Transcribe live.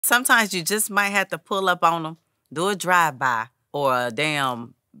Sometimes you just might have to pull up on them, do a drive-by, or a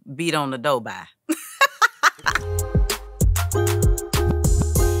damn beat on the door by.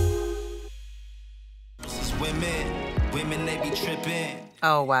 Women, they be tripping.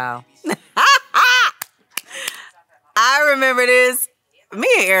 Oh, wow. I remember this. Me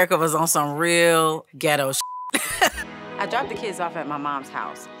and Erica was on some real ghetto shit. I dropped the kids off at my mom's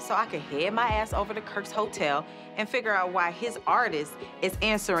house so I could head my ass over to Kirk's hotel and figure out why his artist is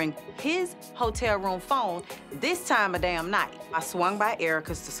answering his hotel room phone this time of damn night. I swung by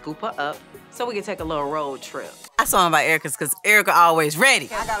Erica's to scoop her up so we could take a little road trip. I swung by Erica's because Erica always ready.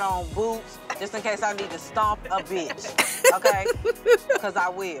 I got on boots just in case I need to stomp a bitch, okay? Because I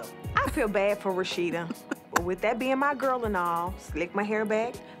will. I feel bad for Rasheeda, but with that being my girl and all, slick my hair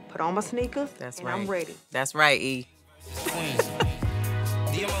back, put on my sneakers, and I'm ready. That's right, E.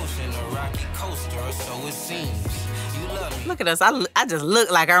 The emotion, a rocky coaster, so it seems. You love me. Look at us. I just look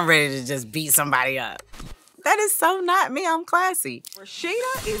like I'm ready to just beat somebody up. That is so not me. I'm classy.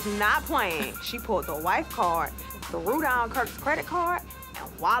 Rasheeda is not playing. She pulled the wife card, threw down Kirk's credit card, and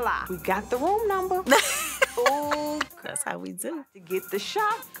voila, we got the room number. Ooh, that's how we do. To get the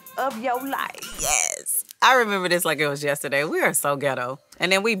shock of your life. Yes. I remember this like it was yesterday. We are so ghetto.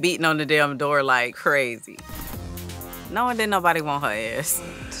 And then we beating on the damn door like crazy. Knowing that nobody want her ass.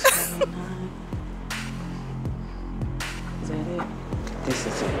 Is that it? This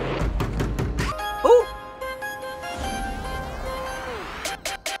is it. Ooh.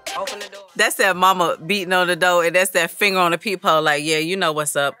 Open the door. That's that mama beating on the door, and that's that finger on the peephole like, yeah, you know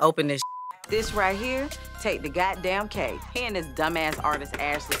what's up. Open this. This right here, take the goddamn cake. He and this dumbass artist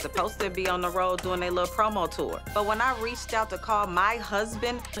Ashley supposed to be on the road doing their little promo tour. But when I reached out to call my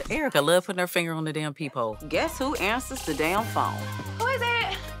husband, Erica loved putting her finger on the damn peephole. Guess who answers the damn phone? Who is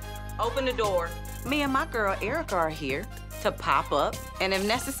it? Open the door. Me and my girl Erica are here to pop up, and if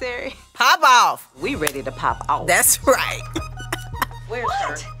necessary, pop off. We ready to pop off. That's right. Where's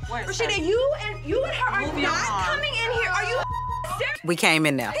her? Where's Rasheeda, her? you and her are Move not coming in here. Are you serious? We came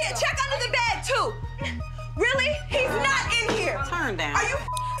in there. Yeah, check under the bed, too. Really? He's not in here. Turn down. Are you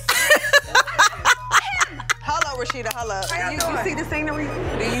Hello, Rasheeda. Hello. You see the scenery?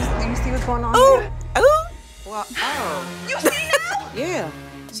 Do you see what's going on Ooh, here? ooh. Well, oh. You see that? Yeah,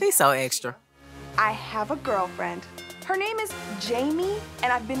 she's so extra. I have a girlfriend. Her name is Jamie,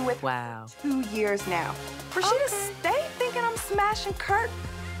 and I've been with Wow. 2 years now. Rasheeda, stay thinking I'm smashing Kirk,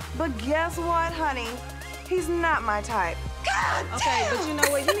 but guess what, honey? He's not my type. God Okay, damn. but you know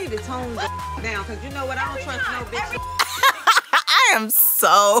what? You need to tone down, because you know what? I don't trust no bitch. I am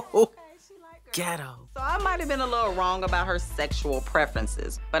so ghetto. So I might have been a little wrong about her sexual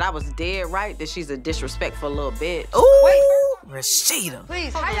preferences, but I was dead right that she's a disrespectful little bitch. Ooh, Rasheeda.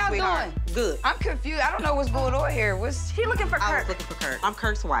 Please, Hold how on, y'all sweetheart. doing? Good. I'm confused. I don't know what's going on here. He looking for I was Kirk? looking for Kirk. I'm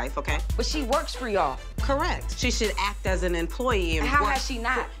Kirk's wife, okay? But she works for y'all. Correct. She should act as an employee and How work. has she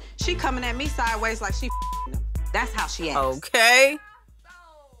not? She coming at me sideways like she him. That's how she acts. Okay.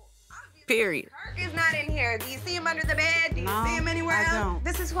 Period. Kirk is not in here. Do you see him under the bed? Do you No, see him anywhere I else? don't.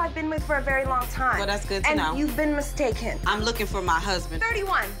 This is who I've been with for a very long time. Well, that's good to and know. you've been mistaken. I'm looking for my husband.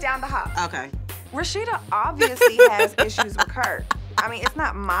 31, down the hall. Okay. Rasheeda obviously has issues with Kirk. I mean, it's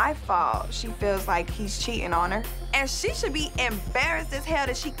not my fault she feels like he's cheating on her. And she should be embarrassed as hell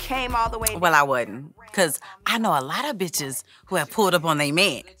that she came all the way. Well, I wasn't. Because I know a lot of bitches who have pulled up on their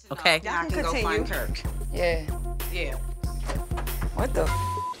man, okay? I can go find Kirk. Yeah. Yeah. What the?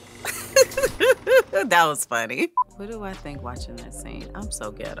 That was funny. What do I think watching that scene? I'm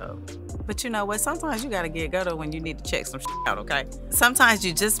so ghetto. But you know what? Sometimes you gotta get ghetto when you need to check some shit out, okay? Sometimes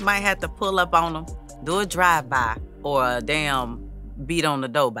you just might have to pull up on them, do a drive-by, or a damn beat on the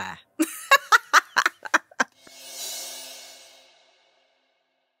door by.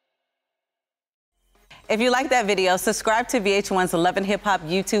 If you like that video, subscribe to VH1's 11 Hip Hop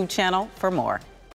YouTube channel for more.